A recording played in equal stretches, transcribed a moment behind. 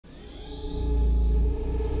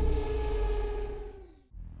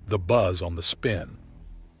the buzz on the spin.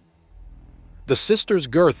 The sisters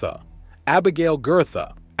Gertha, Abigail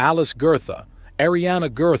Gertha, Alice Gertha,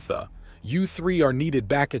 Ariana Gertha, you three are needed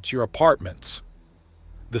back at your apartments.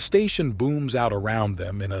 The station booms out around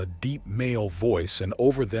them in a deep male voice, and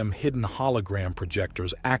over them hidden hologram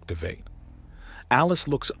projectors activate. Alice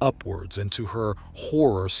looks upwards and to her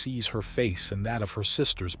horror sees her face and that of her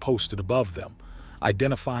sisters posted above them,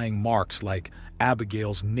 identifying marks like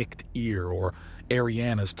Abigail's nicked ear or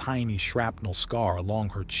Ariana's tiny shrapnel scar along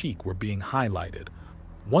her cheek were being highlighted.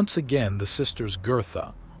 Once again, the sisters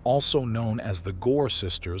Gertha, also known as the Gore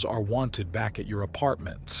sisters, are wanted back at your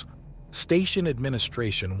apartments. Station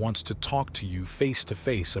administration wants to talk to you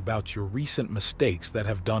face-to-face about your recent mistakes that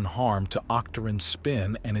have done harm to Octaron's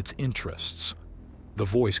spin and its interests. The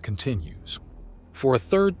voice continues. For a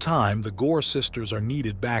third time, the Gore sisters are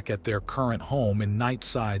needed back at their current home in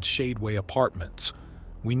Nightside's Shadeway Apartments.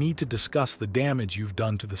 We need to discuss the damage you've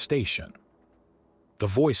done to the station. The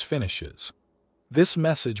voice finishes. This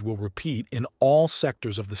message will repeat in all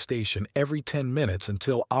sectors of the station every 10 minutes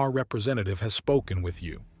until our representative has spoken with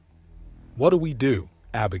you. What do we do?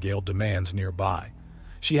 Abigail demands nearby.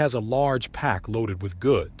 She has a large pack loaded with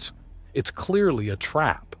goods. It's clearly a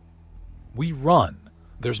trap. We run.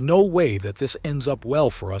 There's no way that this ends up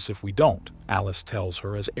well for us if we don't, Alice tells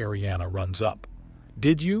her as Ariana runs up.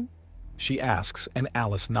 Did you? She asks, and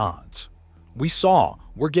Alice nods. We saw.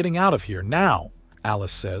 We're getting out of here now,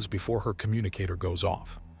 Alice says before her communicator goes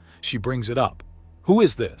off. She brings it up. Who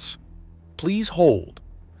is this? Please hold.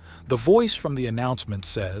 The voice from the announcement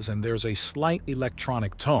says, and there's a slight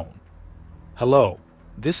electronic tone. Hello,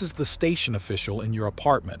 this is the station official in your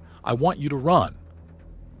apartment. I want you to run.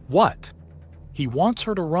 What? He wants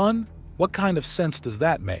her to run? What kind of sense does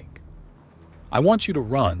that make? I want you to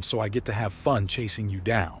run so I get to have fun chasing you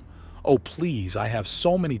down. Oh please, I have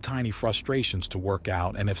so many tiny frustrations to work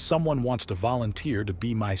out, and if someone wants to volunteer to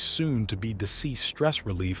be my soon-to-be deceased stress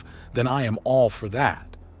relief, then I am all for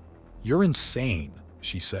that. You're insane,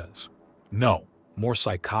 she says. No, more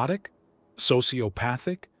psychotic?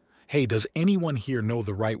 Sociopathic? Hey, does anyone here know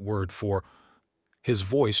the right word for... His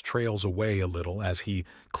voice trails away a little as he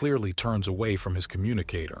clearly turns away from his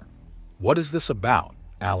communicator. What is this about?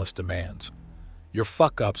 Alice demands. Your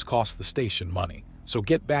fuck-ups cost the station money, so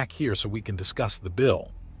get back here so we can discuss the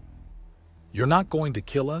bill. You're not going to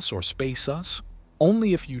kill us or space us?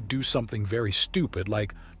 Only if you do something very stupid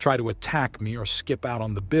like try to attack me or skip out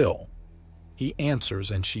on the bill. He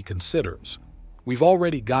answers and she considers. We've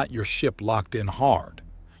already got your ship locked in hard.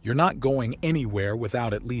 You're not going anywhere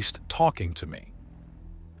without at least talking to me.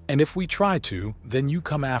 And if we try to, then you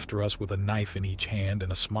come after us with a knife in each hand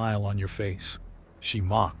and a smile on your face. She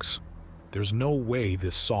mocks. There's no way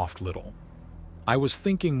this soft little. I was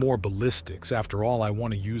thinking more ballistics. After all, I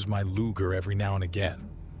want to use my Luger every now and again.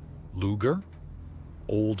 Luger?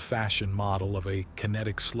 Old-fashioned model of a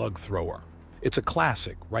kinetic slug thrower. It's a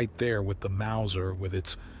classic, right there with the Mauser with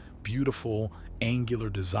its beautiful, angular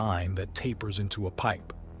design that tapers into a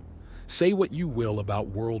pipe. Say what you will about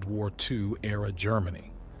World War II-era Germany.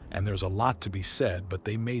 And there's a lot to be said, but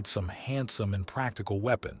they made some handsome and practical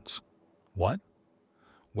weapons. What?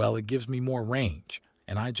 Well, it gives me more range,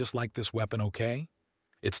 and I just like this weapon, okay?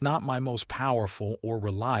 It's not my most powerful or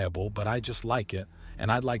reliable, but I just like it,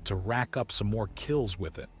 and I'd like to rack up some more kills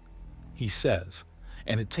with it, he says,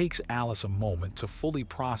 and it takes Alice a moment to fully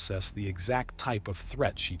process the exact type of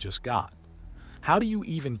threat she just got. How do you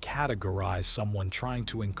even categorize someone trying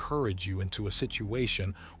to encourage you into a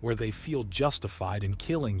situation where they feel justified in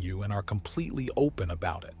killing you and are completely open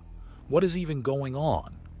about it? What is even going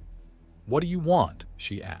on? What do you want?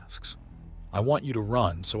 She asks. I want you to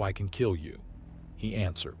run so I can kill you, he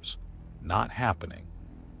answers. Not happening.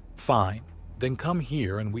 Fine, then come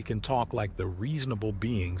here and we can talk like the reasonable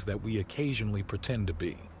beings that we occasionally pretend to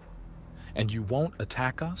be. And you won't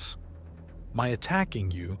attack us? My attacking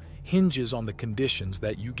you hinges on the conditions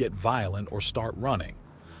that you get violent or start running.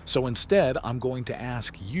 So instead, I'm going to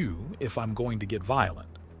ask you if I'm going to get violent.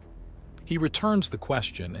 He returns the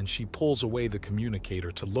question and she pulls away the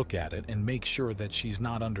communicator to look at it and make sure that she's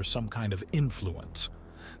not under some kind of influence.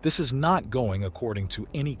 This is not going according to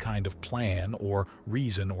any kind of plan or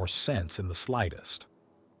reason or sense in the slightest.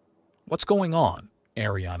 What's going on?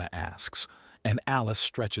 Ariana asks, and Alice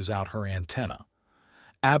stretches out her antenna.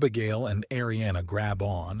 Abigail and Ariana grab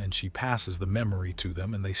on, and she passes the memory to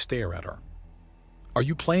them, and they stare at her. Are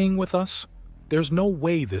you playing with us? There's no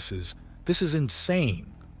way this is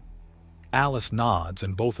insane. Alice nods,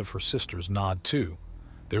 and both of her sisters nod too.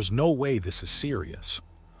 There's no way this is serious.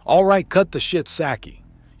 All right, cut the shit, Saki.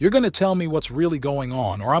 You're going to tell me what's really going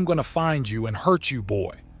on, or I'm going to find you and hurt you,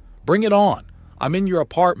 boy. Bring it on. I'm in your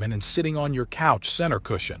apartment and sitting on your couch center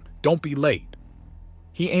cushion. Don't be late.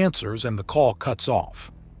 He answers and the call cuts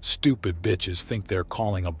off. Stupid bitches think they're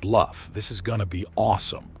calling a bluff. This is gonna be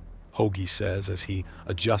awesome, Hoagie says as he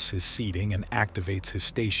adjusts his seating and activates his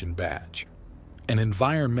station badge. An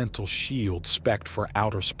environmental shield spec'd for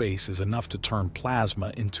outer space is enough to turn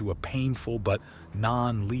plasma into a painful but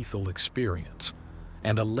non-lethal experience,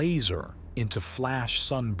 and a laser into flash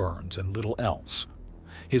sunburns and little else.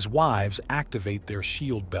 His wives activate their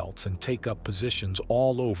shield belts and take up positions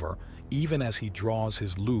all over, even as he draws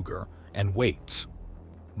his Luger and waits.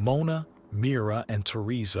 Mona, Mira, and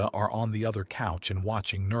Teresa are on the other couch and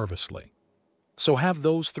watching nervously. So have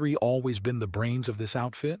those three always been the brains of this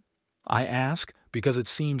outfit? I ask, because it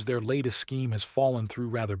seems their latest scheme has fallen through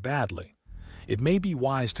rather badly. It may be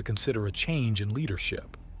wise to consider a change in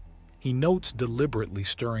leadership. He notes deliberately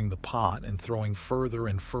stirring the pot and throwing further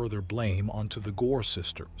and further blame onto the Gore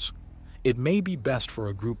sisters. It may be best for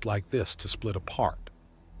a group like this to split apart.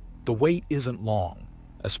 The wait isn't long,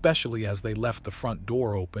 especially as they left the front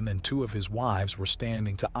door open and two of his wives were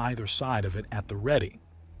standing to either side of it at the ready.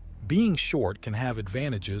 Being short can have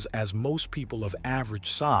advantages, as most people of average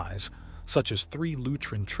size, such as 3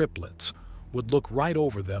 Lutrin triplets, would look right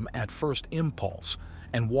over them at first impulse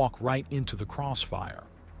and walk right into the crossfire.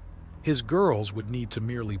 His girls would need to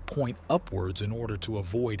merely point upwards in order to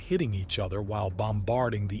avoid hitting each other while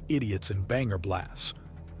bombarding the idiots in banger blasts.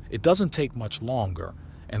 It doesn't take much longer,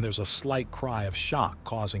 and there's a slight cry of shock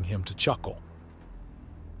causing him to chuckle.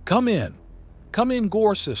 Come in,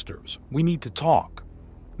 Gore sisters, we need to talk."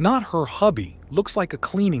 Not her hubby, looks like a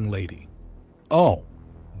cleaning lady. "Oh,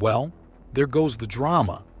 well, there goes the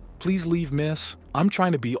drama. Please leave, miss. I'm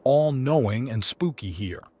trying to be all-knowing and spooky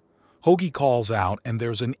here." Hoagie calls out, and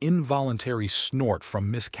there's an involuntary snort from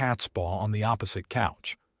Miss Catspaw on the opposite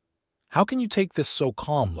couch. "How can you take this so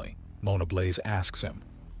calmly?" Mona Blaze asks him.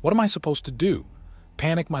 "What am I supposed to do?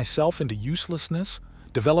 Panic myself into uselessness?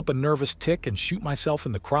 Develop a nervous tic and shoot myself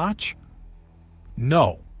in the crotch?"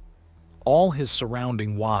 "No." All his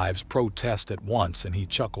surrounding wives protest at once, and he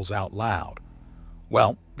chuckles out loud.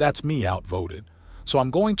 "Well, that's me outvoted, so I'm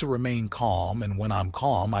going to remain calm, and when I'm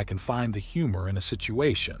calm I can find the humor in a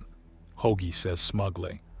situation," Hoagie says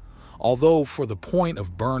smugly. "Although for the point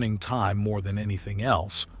of burning time more than anything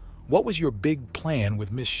else, what was your big plan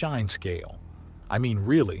with Miss Shinescale? I mean,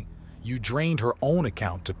 really, you drained her own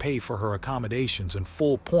account to pay for her accommodations and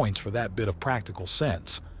full points for that bit of practical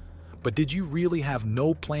sense. But did you really have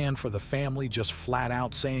no plan for the family, just flat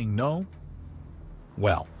out saying no?"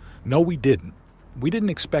 "Well, no, we didn't. We didn't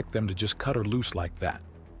expect them to just cut her loose like that.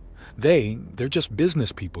 They're just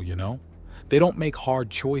business people, you know. They don't make hard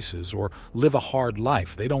choices or live a hard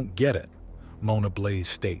life. They don't get it," Mona Blaze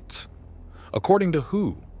states. "According to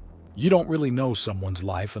who? You don't really know someone's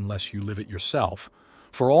life unless you live it yourself.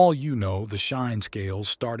 For all you know, the Shine Scales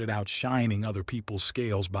started out shining other people's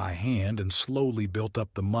scales by hand and slowly built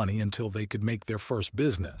up the money until they could make their first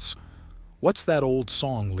business. What's that old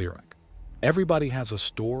song lyric? Everybody has a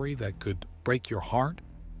story that could break your heart?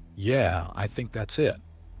 Yeah, I think that's it."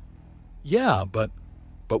 "Yeah, but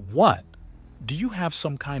what? Do you have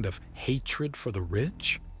some kind of hatred for the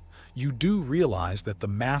rich? You do realize that the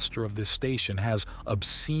master of this station has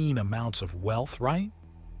obscene amounts of wealth, right?"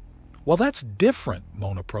 "Well, that's different,"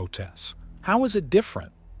 Mona protests. "How is it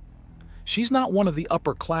different? She's not one of the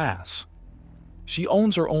upper class. She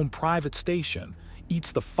owns her own private station,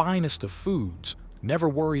 eats the finest of foods, never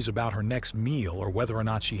worries about her next meal or whether or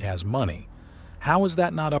not she has money. How is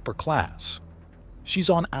that not upper class?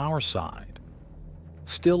 She's on our side.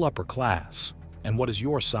 Still upper class. And what is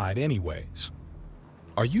your side anyways?"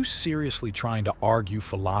 "Are you seriously trying to argue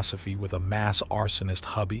philosophy with a mass arsonist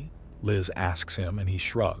hubby?" Liz asks him, and he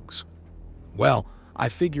shrugs. "Well, I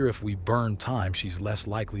figure if we burn time, she's less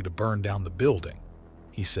likely to burn down the building,"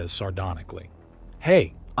 he says sardonically.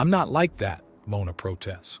 "Hey, I'm not like that," Mona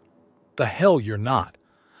protests. "The hell you're not.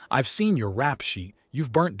 I've seen your rap sheet.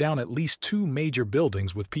 You've burnt down at least 2 major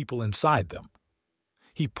buildings with people inside them."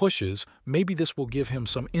 He pushes, maybe this will give him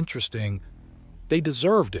some interesting, "They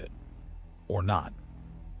deserved it." Or not.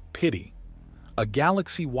 Pity. A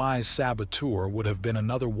galaxy-wise saboteur would have been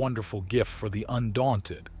another wonderful gift for the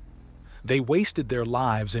undaunted. They wasted their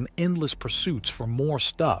lives in endless pursuits for more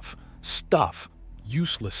stuff,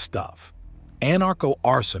 useless stuff.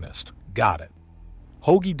 Anarcho-arsonist, got it.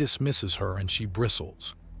 Hoagie dismisses her and she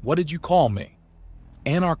bristles. "What did you call me?"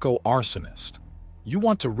 "Anarcho-arsonist. You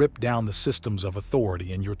want to rip down the systems of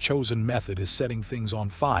authority and your chosen method is setting things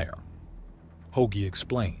on fire." Hoagie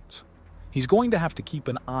explains. He's going to have to keep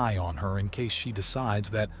an eye on her in case she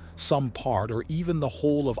decides that some part or even the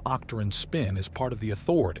whole of Octeron's spin is part of the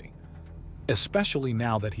authority. especially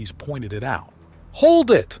now that he's pointed it out.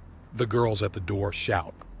 "Hold it!" the girls at the door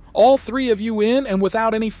shout. "All three of you in and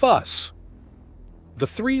without any fuss." The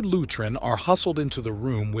three Lutrin are hustled into the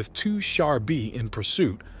room with two Sharbi in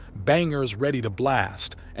pursuit, bangers ready to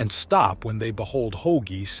blast, and stop when they behold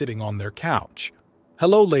Hoagie sitting on their couch.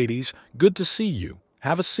 "Hello, ladies. Good to see you.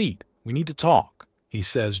 Have a seat. We need to talk," he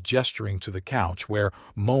says, gesturing to the couch where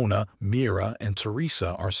Mona, Mira, and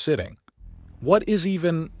Teresa are sitting. "What is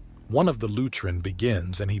even—" One of the Lutrin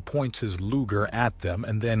begins, and he points his Luger at them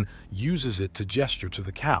and then uses it to gesture to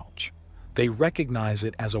the couch. They recognize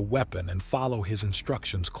it as a weapon and follow his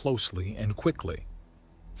instructions closely and quickly.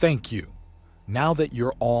 "Thank you. Now that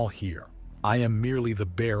you're all here, I am merely the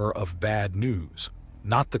bearer of bad news,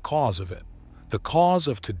 not the cause of it. The cause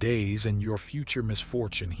of today's and your future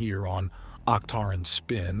misfortune here on Octaran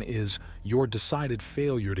Spin is your decided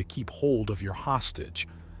failure to keep hold of your hostage,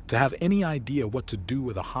 to have any idea what to do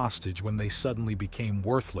with a hostage when they suddenly became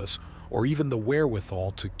worthless, or even the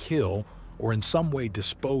wherewithal to kill or in some way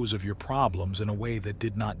dispose of your problems in a way that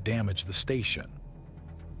did not damage the station."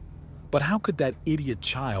 But how could that idiot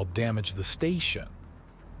child damage the station?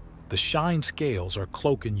 The Shine Scales are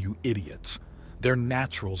cloaking you idiots. They're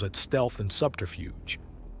naturals at stealth and subterfuge.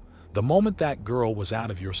 The moment that girl was out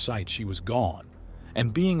of your sight, she was gone.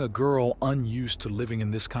 And being a girl unused to living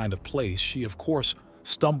in this kind of place, she of course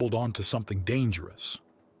stumbled onto something dangerous.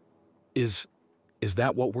 Is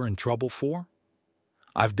that what we're in trouble for?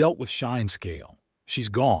 I've dealt with Shine Scale. She's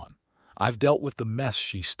gone. I've dealt with the mess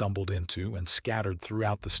she stumbled into and scattered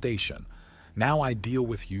throughout the station. Now I deal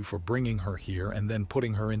with you for bringing her here and then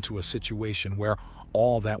putting her into a situation where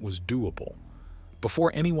all that was doable.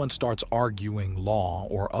 Before anyone starts arguing law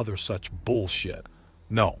or other such bullshit.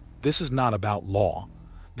 No, this is not about law.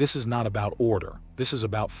 This is not about order. This is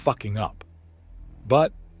about fucking up.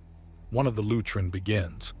 But one of the Lutrin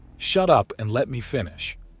begins. "Shut up and let me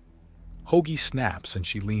finish." Hoagie snaps and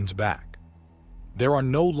she leans back. "There are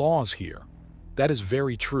no laws here. That is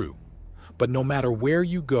very true. But no matter where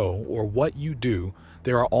you go or what you do,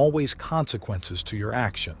 there are always consequences to your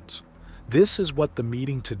actions. This is what the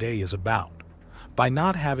meeting today is about. By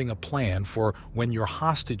not having a plan for when your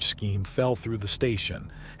hostage scheme fell through the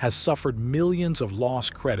station, has suffered millions of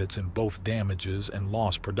lost credits in both damages and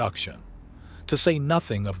lost production. To say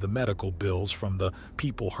nothing of the medical bills from the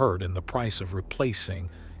people hurt and the price of replacing,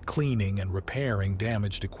 cleaning, and repairing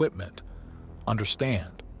damaged equipment.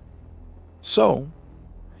 Understand? So,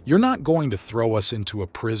 you're not going to throw us into a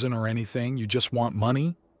prison or anything, you just want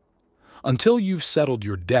money? Until you've settled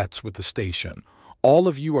your debts with the station, all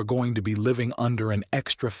of you are going to be living under an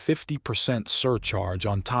extra 50% surcharge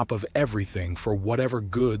on top of everything for whatever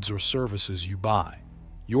goods or services you buy.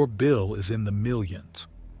 Your bill is in the millions.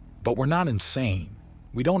 But we're not insane.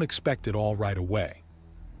 We don't expect it all right away.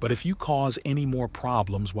 But if you cause any more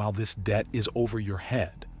problems while this debt is over your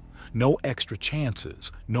head, no extra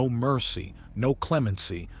chances, no mercy, no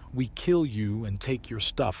clemency, we kill you and take your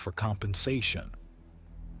stuff for compensation.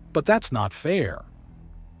 But that's not fair.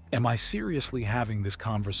 Am I seriously having this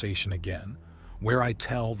conversation again, where I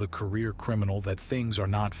tell the career criminal that things are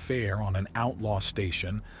not fair on an outlaw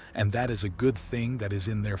station and that is a good thing that is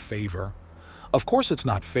in their favor? Of course it's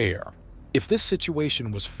not fair. If this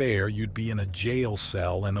situation was fair, you'd be in a jail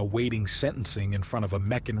cell and awaiting sentencing in front of a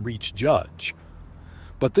Meccan-Reach judge.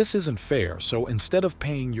 But this isn't fair, so instead of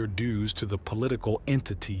paying your dues to the political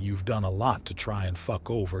entity you've done a lot to try and fuck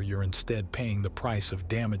over, you're instead paying the price of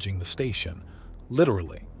damaging the station.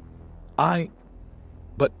 Literally.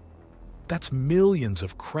 But that's millions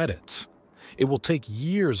of credits. It will take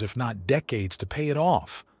years, if not decades, to pay it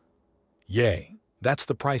off. Yay, that's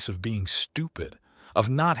the price of being stupid, of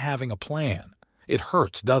not having a plan. It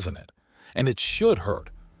hurts, doesn't it? And it should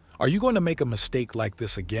hurt. Are you going to make a mistake like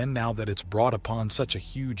this again now that it's brought upon such a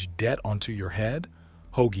huge debt onto your head?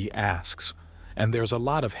 Hoagie asks, and there's a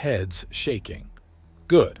lot of heads shaking.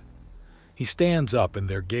 Good. He stands up and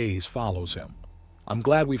their gaze follows him. I'm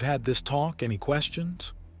glad we've had this talk. Any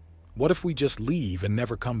questions? What if we just leave and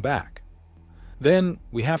never come back? Then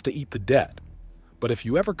we have to eat the debt. But if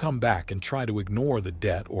you ever come back and try to ignore the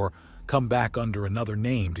debt or come back under another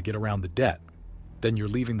name to get around the debt, then you're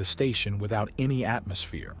leaving the station without any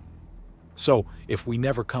atmosphere. So, if we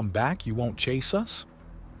never come back, you won't chase us?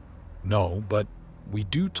 No, but we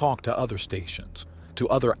do talk to other stations, to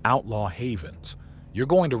other outlaw havens. You're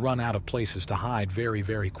going to run out of places to hide very,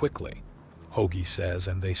 very quickly, Hoagie says,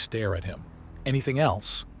 and they stare at him. Anything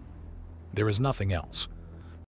else? There is nothing else.